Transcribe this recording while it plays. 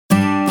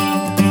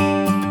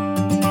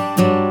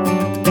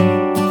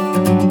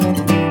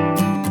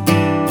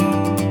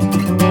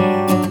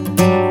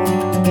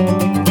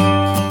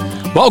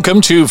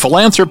Welcome to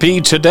Philanthropy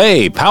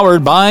Today,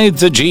 powered by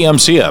the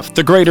GMCF,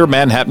 the Greater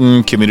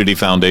Manhattan Community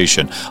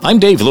Foundation. I'm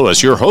Dave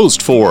Lewis, your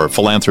host for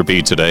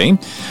Philanthropy Today,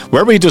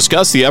 where we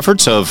discuss the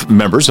efforts of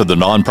members of the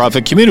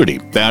nonprofit community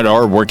that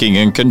are working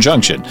in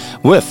conjunction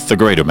with the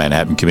Greater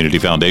Manhattan Community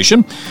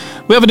Foundation.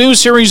 We have a new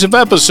series of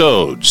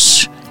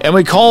episodes, and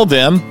we call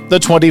them the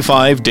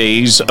 25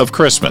 Days of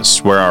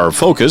Christmas, where our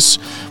focus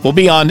will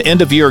be on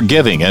end-of-year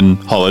giving and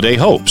holiday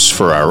hopes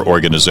for our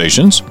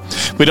organizations.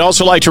 We'd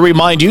also like to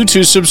remind you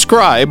to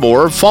subscribe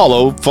or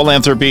follow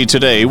Philanthropy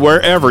Today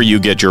wherever you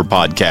get your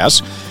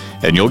podcasts,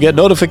 and you'll get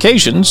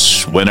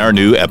notifications when our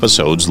new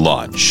episodes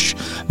launch.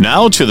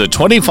 Now to the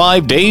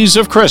 25 Days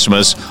of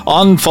Christmas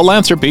on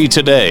Philanthropy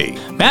Today.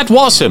 Matt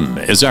Wassam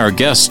is our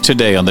guest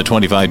today on the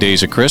 25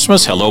 Days of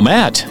Christmas. Hello,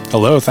 Matt.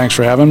 Hello, thanks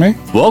for having me.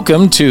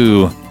 Welcome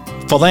to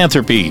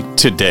Philanthropy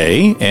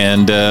Today,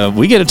 and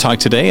we get to talk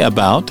today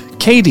about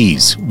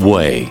Katie's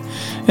Way.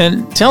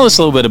 And tell us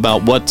a little bit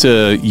about what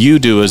you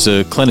do as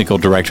a clinical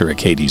director at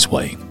Katie's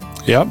Way.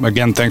 Yep,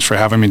 again, thanks for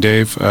having me,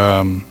 Dave.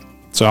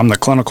 So I'm the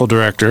clinical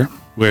director,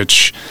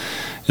 which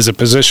is a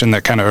position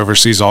that kind of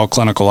oversees all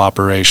clinical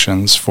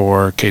operations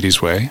for Katie's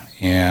Way,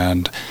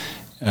 and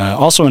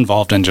also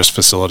involved in just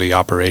facility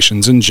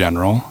operations in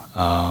general.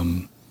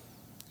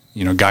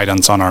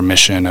 Guidance on our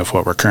mission of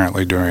what we're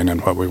currently doing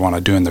and what we want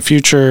to do in the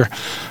future.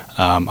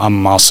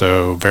 I'm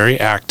also very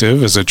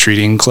active as a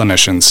treating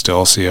clinician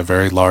still, see a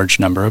very large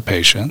number of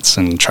patients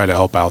and try to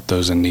help out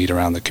those in need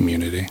around the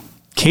community.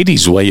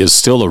 Katie's Way is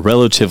still a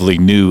relatively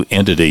new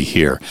entity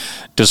here.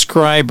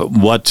 Describe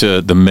what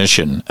the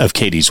mission of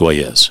Katie's Way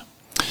is.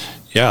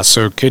 Yeah,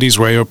 so Katie's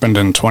Way opened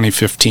in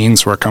 2015,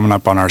 so we're coming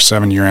up on our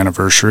 7-year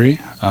anniversary.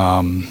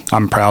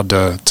 I'm proud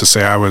to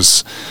say I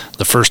was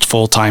the first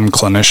full-time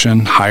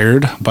clinician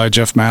hired by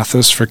Jeff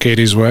Mathis for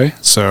Katie's Way.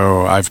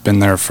 So I've been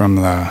there from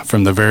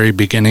the very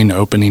beginning,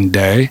 opening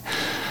day.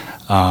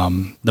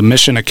 The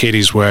mission of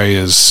Katie's Way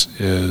is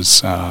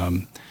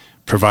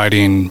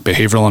providing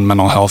behavioral and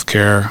mental health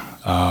care,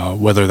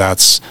 whether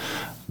that's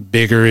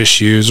bigger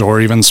issues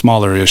or even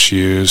smaller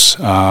issues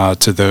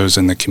to those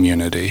in the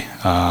community,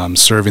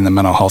 serving the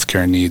mental health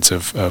care needs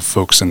of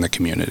folks in the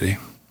community.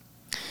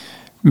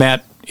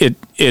 Matt, it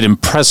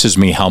impresses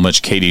me how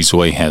much Katie's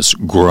Way has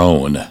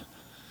grown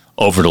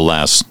over the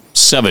last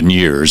 7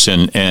 years,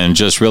 and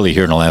just really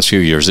here in the last few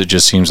years, it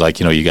just seems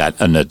like, you got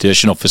an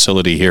additional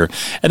facility here,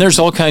 and there's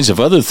all kinds of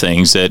other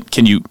things that,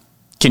 can you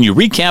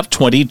recap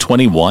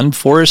 2021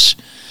 for us?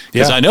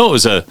 Because I know it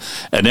was an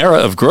era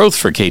of growth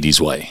for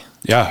Katie's Way.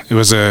 Yeah, it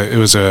was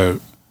a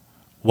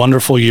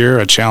wonderful year,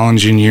 a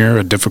challenging year,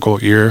 a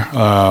difficult year,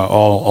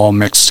 all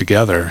mixed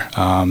together.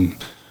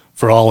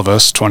 For all of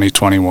us,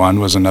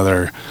 2021 was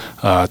another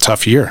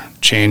tough year.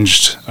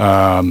 Changed,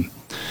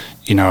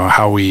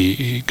 how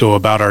we go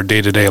about our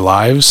day-to-day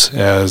lives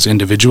as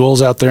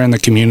individuals out there in the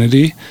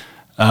community.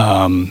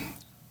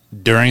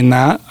 During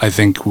that, I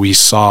think we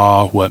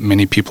saw what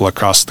many people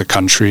across the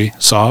country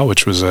saw,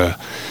 which was a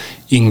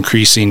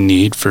increasing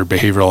need for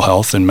behavioral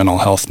health and mental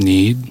health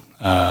need.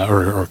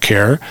 Or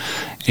care,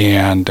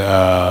 and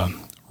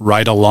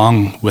right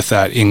along with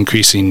that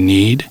increasing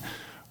need,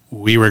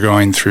 we were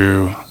going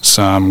through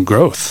some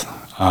growth.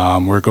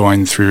 We're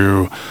going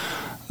through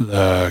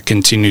the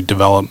continued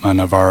development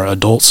of our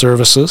adult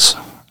services,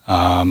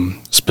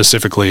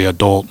 specifically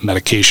adult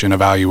medication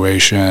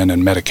evaluation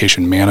and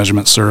medication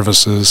management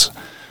services,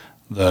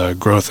 the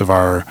growth of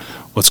our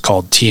what's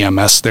called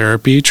TMS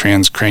therapy,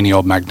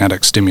 transcranial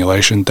magnetic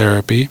stimulation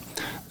therapy.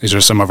 These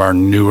are some of our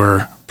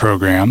newer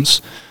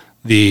programs.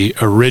 The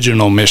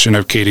original mission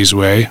of Katie's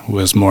Way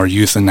was more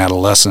youth and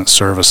adolescent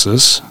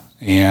services,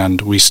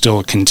 and we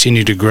still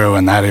continue to grow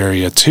in that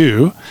area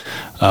too.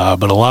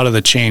 But a lot of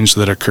the change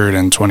that occurred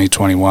in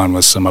 2021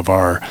 was some of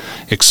our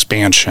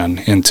expansion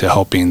into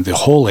helping the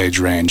whole age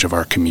range of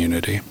our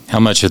community. How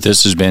much of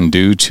this has been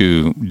due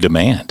to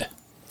demand?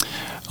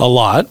 A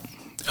lot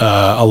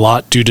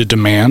due to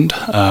demand.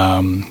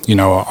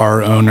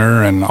 Our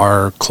owner and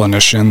our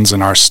clinicians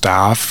and our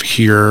staff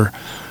hear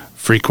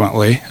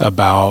frequently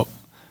about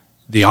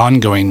the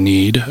ongoing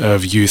need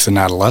of youth and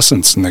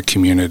adolescents in the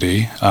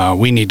community.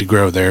 We need to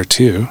grow there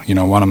too.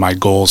 One of my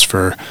goals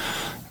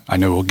I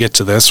know we'll get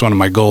to this, one of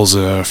my goals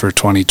for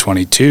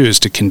 2022 is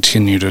to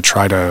continue to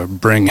try to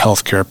bring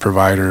healthcare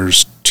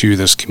providers to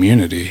this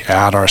community,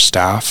 add our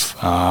staff,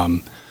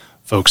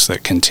 folks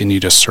that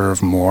continue to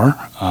serve more.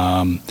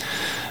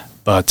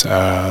 But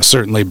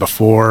certainly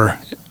before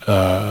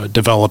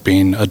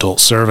developing adult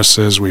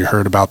services, we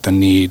heard about the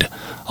need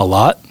a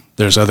lot.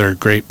 There's other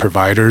great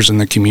providers in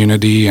the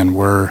community, and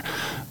we're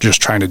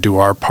just trying to do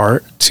our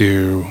part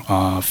to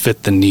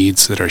fit the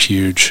needs that are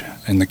huge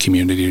in the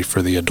community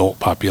for the adult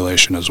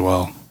population as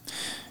well.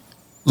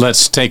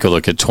 Let's take a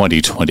look at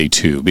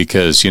 2022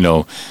 because,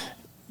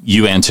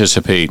 you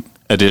anticipate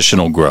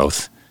additional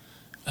growth.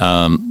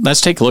 Let's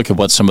take a look at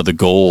what some of the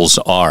goals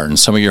are and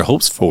some of your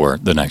hopes for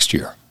the next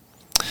year.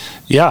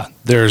 Yeah,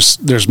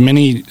 there's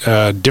many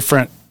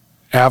different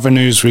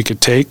avenues we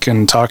could take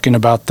in talking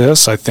about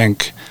this. I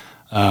think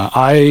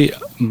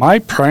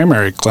My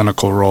primary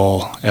clinical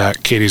role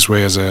at Katie's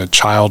Way is a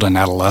child and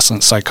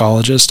adolescent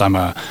psychologist.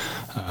 I'm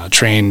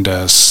trained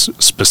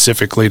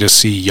specifically to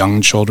see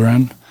young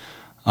children.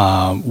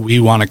 We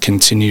want to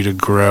continue to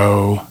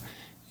grow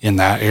in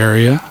that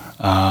area.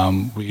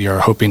 We are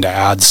hoping to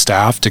add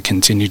staff to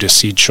continue to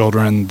see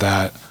children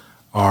that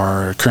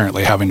are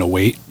currently having to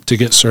wait to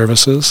get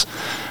services.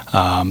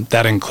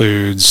 That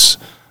includes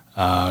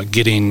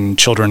getting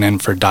children in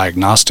for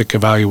diagnostic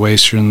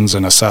evaluations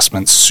and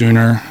assessments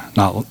sooner,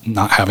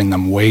 not having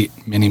them wait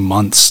many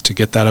months to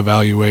get that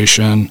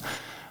evaluation.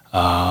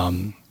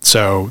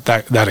 So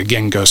that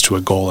again goes to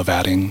a goal of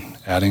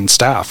adding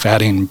staff,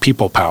 adding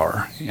people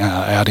power,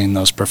 adding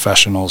those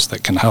professionals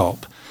that can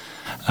help.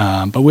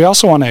 But we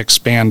also want to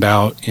expand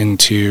out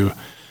into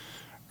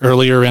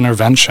earlier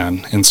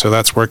intervention, and so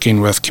that's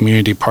working with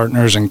community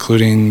partners,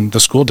 including the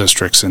school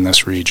districts in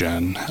this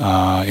region,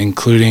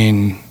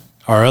 including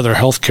our other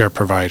healthcare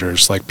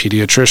providers like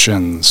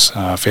pediatricians,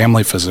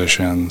 family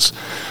physicians,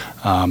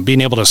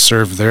 being able to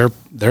serve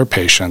their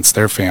patients,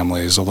 their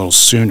families a little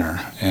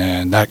sooner.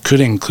 And that could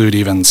include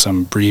even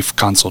some brief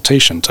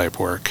consultation type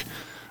work.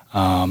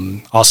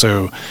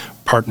 Also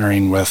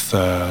partnering with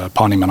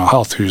Pawnee Mental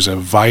Health, who's a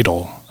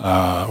vital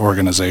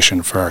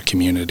organization for our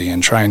community,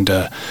 and trying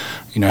to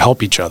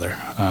help each other,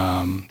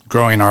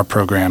 growing our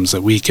programs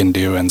that we can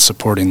do and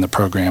supporting the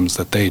programs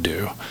that they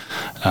do.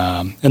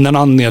 And then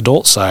on the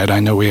adult side, I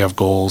know we have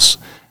goals.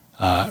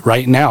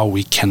 Right now,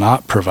 we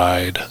cannot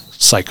provide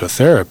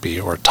psychotherapy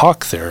or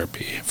talk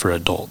therapy for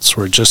adults.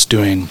 We're just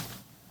doing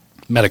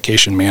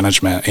medication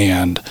management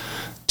and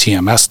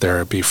TMS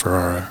therapy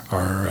for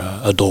our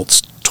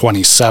adults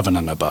 27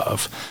 and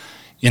above.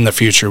 In the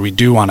future, we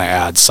do want to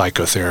add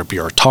psychotherapy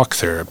or talk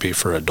therapy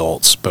for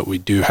adults, but we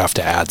do have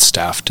to add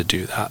staff to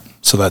do that.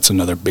 So that's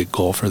another big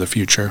goal for the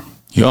future.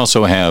 You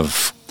also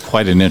have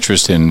quite an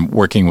interest in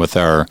working with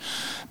our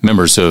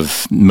members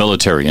of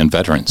military and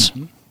veterans.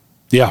 Mm-hmm.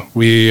 Yeah,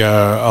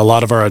 a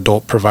lot of our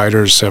adult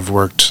providers have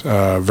worked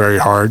very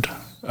hard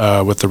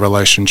with the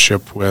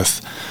relationship with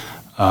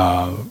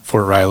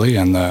Fort Riley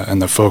and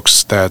the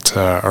folks that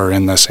are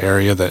in this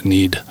area that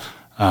need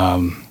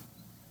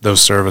those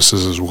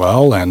services as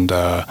well, and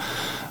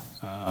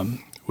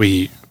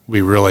we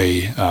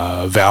really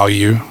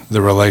value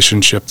the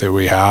relationship that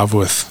we have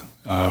with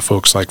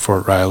folks like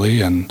Fort Riley,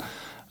 and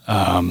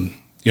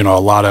a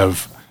lot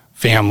of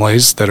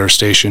families that are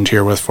stationed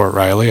here with Fort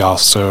Riley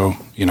also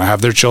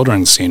have their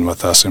children seen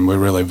with us, and we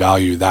really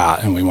value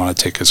that, and we want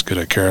to take as good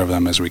a care of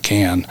them as we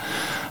can.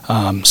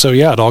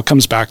 It all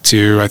comes back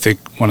to, I think,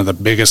 one of the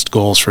biggest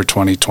goals for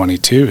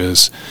 2022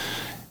 is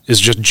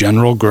just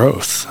general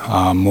growth,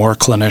 more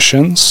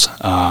clinicians.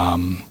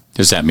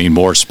 Does that mean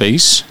more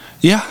space?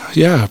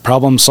 Yeah,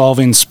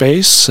 problem-solving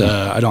space. We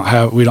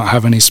don't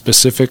have any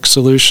specific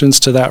solutions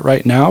to that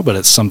right now, but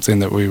it's something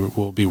that we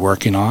will be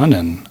working on,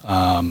 and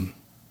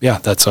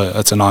that's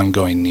an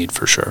ongoing need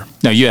for sure.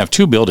 Now, you have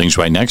two buildings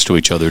right next to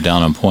each other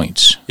down on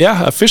Points.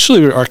 Yeah,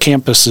 officially our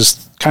campus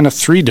is kind of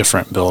three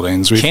different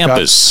buildings. It's a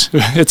campus.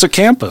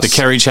 The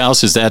carriage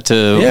house, is that?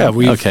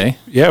 Okay.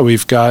 Yeah,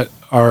 we've got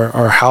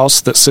our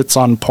house that sits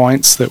on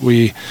Points that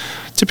we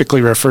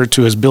typically refer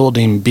to as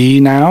Building B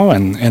now,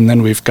 and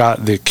then we've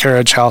got the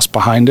carriage house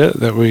behind it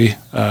that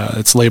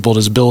it's labeled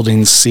as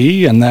Building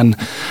C, and then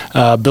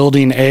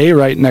Building A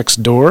right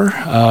next door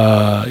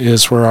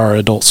is where our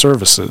adult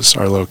services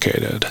are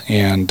located,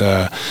 and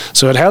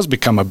so it has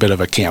become a bit of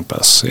a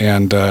campus,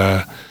 and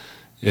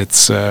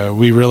it's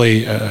we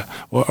really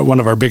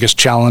one of our biggest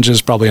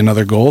challenges, probably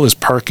another goal, is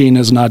parking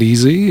is not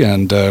easy,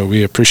 and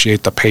we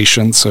appreciate the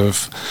patience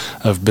of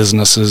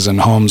businesses and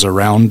homes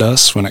around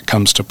us when it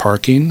comes to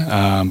parking.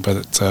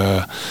 But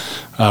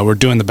we're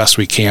doing the best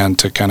we can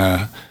to kind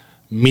of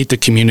meet the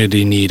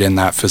community need in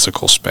that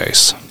physical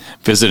space.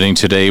 Visiting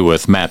today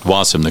with Matt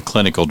Wassam, the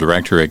clinical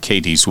director at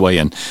Katie's Way.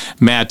 And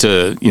Matt,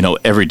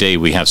 every day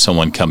we have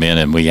someone come in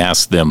and we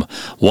ask them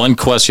one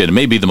question. It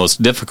may be the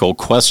most difficult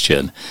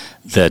question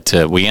that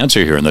we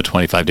answer here in the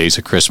 25 Days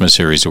of Christmas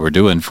series that we're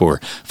doing for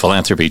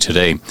Philanthropy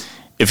Today.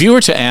 If you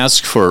were to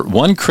ask for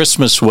one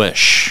Christmas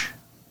wish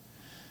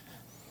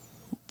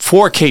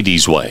for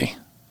Katie's Way,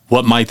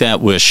 what might that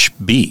wish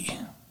be?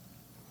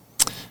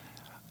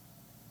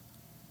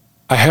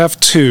 I have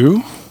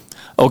two.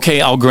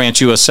 Okay, I'll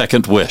grant you a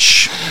second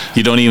wish.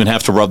 You don't even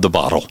have to rub the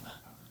bottle.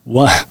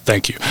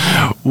 Thank you.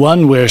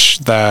 One wish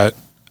that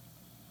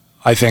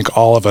I think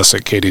all of us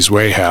at Katie's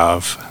Way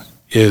have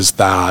is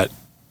that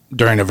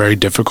during a very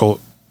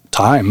difficult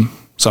time,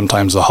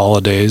 sometimes the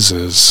holidays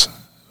is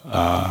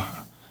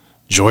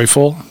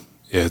joyful,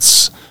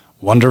 it's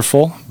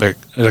wonderful, but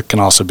it can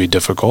also be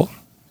difficult.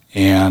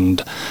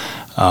 And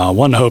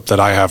one hope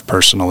that I have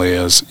personally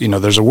is,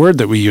 there's a word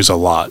that we use a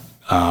lot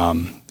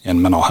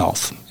in mental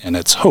health, and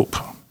it's hope.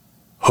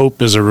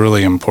 Hope is a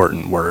really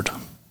important word.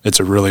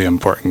 It's a really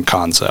important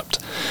concept.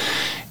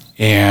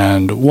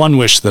 And one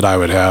wish that I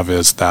would have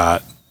is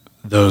that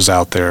those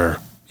out there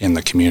in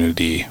the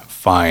community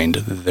find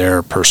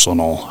their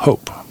personal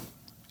hope.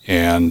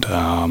 And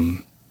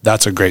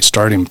that's a great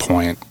starting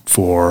point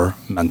for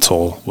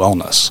mental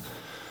wellness.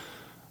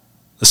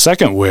 The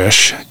second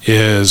wish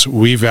is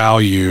we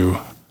value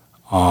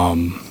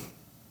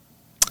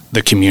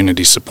the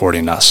community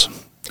supporting us.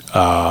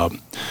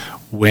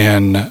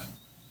 When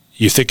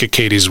you think of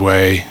Katie's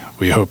Way,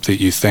 we hope that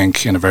you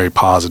think in a very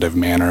positive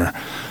manner,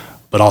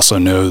 but also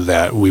know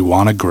that we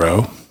want to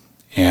grow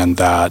and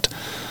that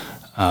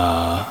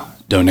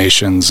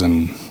donations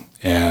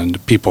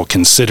and people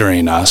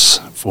considering us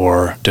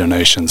for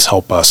donations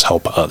help us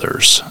help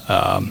others.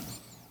 A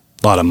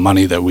lot of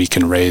money that we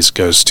can raise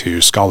goes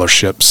to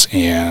scholarships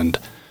and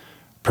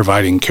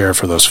providing care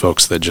for those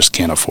folks that just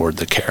can't afford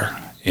the care.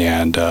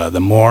 And the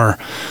more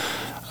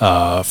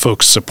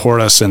folks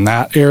support us in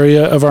that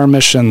area of our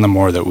mission, the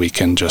more that we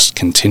can just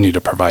continue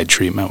to provide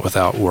treatment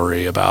without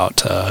worry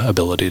about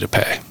ability to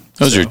pay.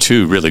 Those are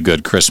two really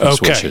good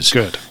Christmas wishes.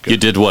 Good. You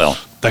did well.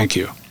 Thank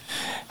you.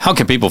 How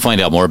can people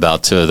find out more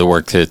about the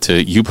work that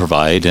you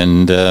provide,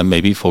 and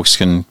maybe folks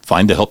can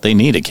find the help they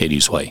need at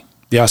Katie's Way?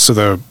 Yeah, so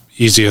the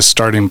easiest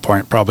starting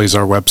point probably is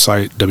our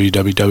website,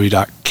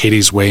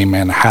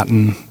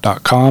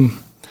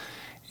 www.katieswaymanhattan.com.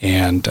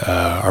 And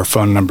our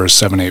phone number is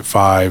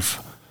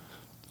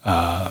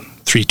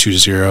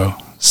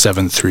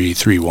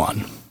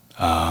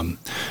 785-320-7331.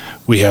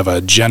 We have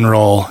a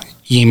general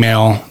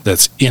email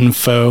that's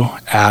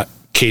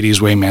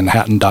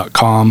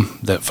info@katieswaymanhattan.com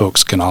that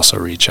folks can also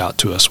reach out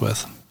to us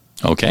with.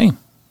 Okay.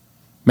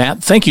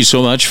 Matt, thank you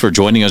so much for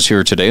joining us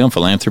here today on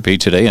Philanthropy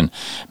Today, and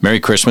Merry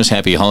Christmas,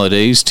 Happy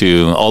Holidays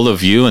to all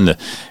of you and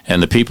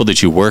the people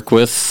that you work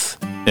with,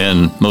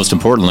 and most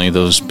importantly,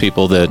 those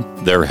people that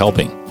they're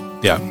helping.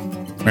 Yeah.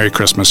 Merry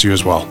Christmas to you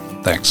as well.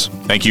 Thanks.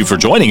 Thank you for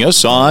joining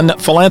us on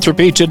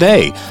Philanthropy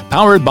Today,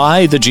 powered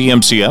by the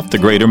GMCF, the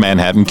Greater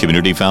Manhattan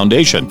Community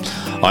Foundation.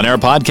 On our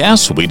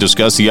podcast, we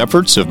discuss the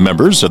efforts of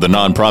members of the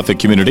nonprofit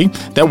community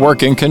that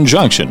work in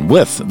conjunction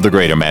with the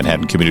Greater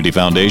Manhattan Community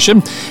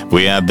Foundation.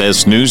 We have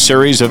this new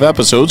series of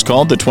episodes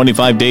called The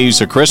 25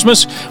 Days of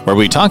Christmas, where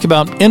we talk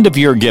about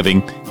end-of-year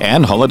giving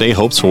and holiday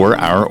hopes for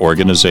our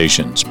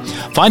organizations.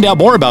 Find out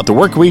more about the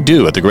work we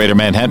do at the Greater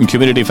Manhattan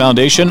Community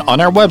Foundation on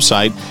our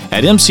website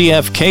at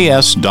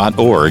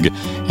mcfks.org.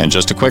 And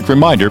just a quick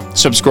reminder,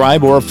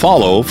 subscribe or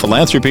follow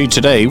Philanthropy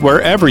Today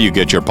wherever you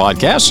get your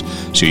podcasts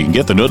so you can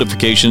get the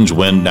notifications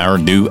when our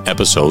new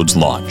episodes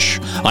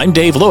launch. I'm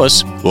Dave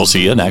Lewis. We'll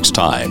see you next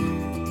time.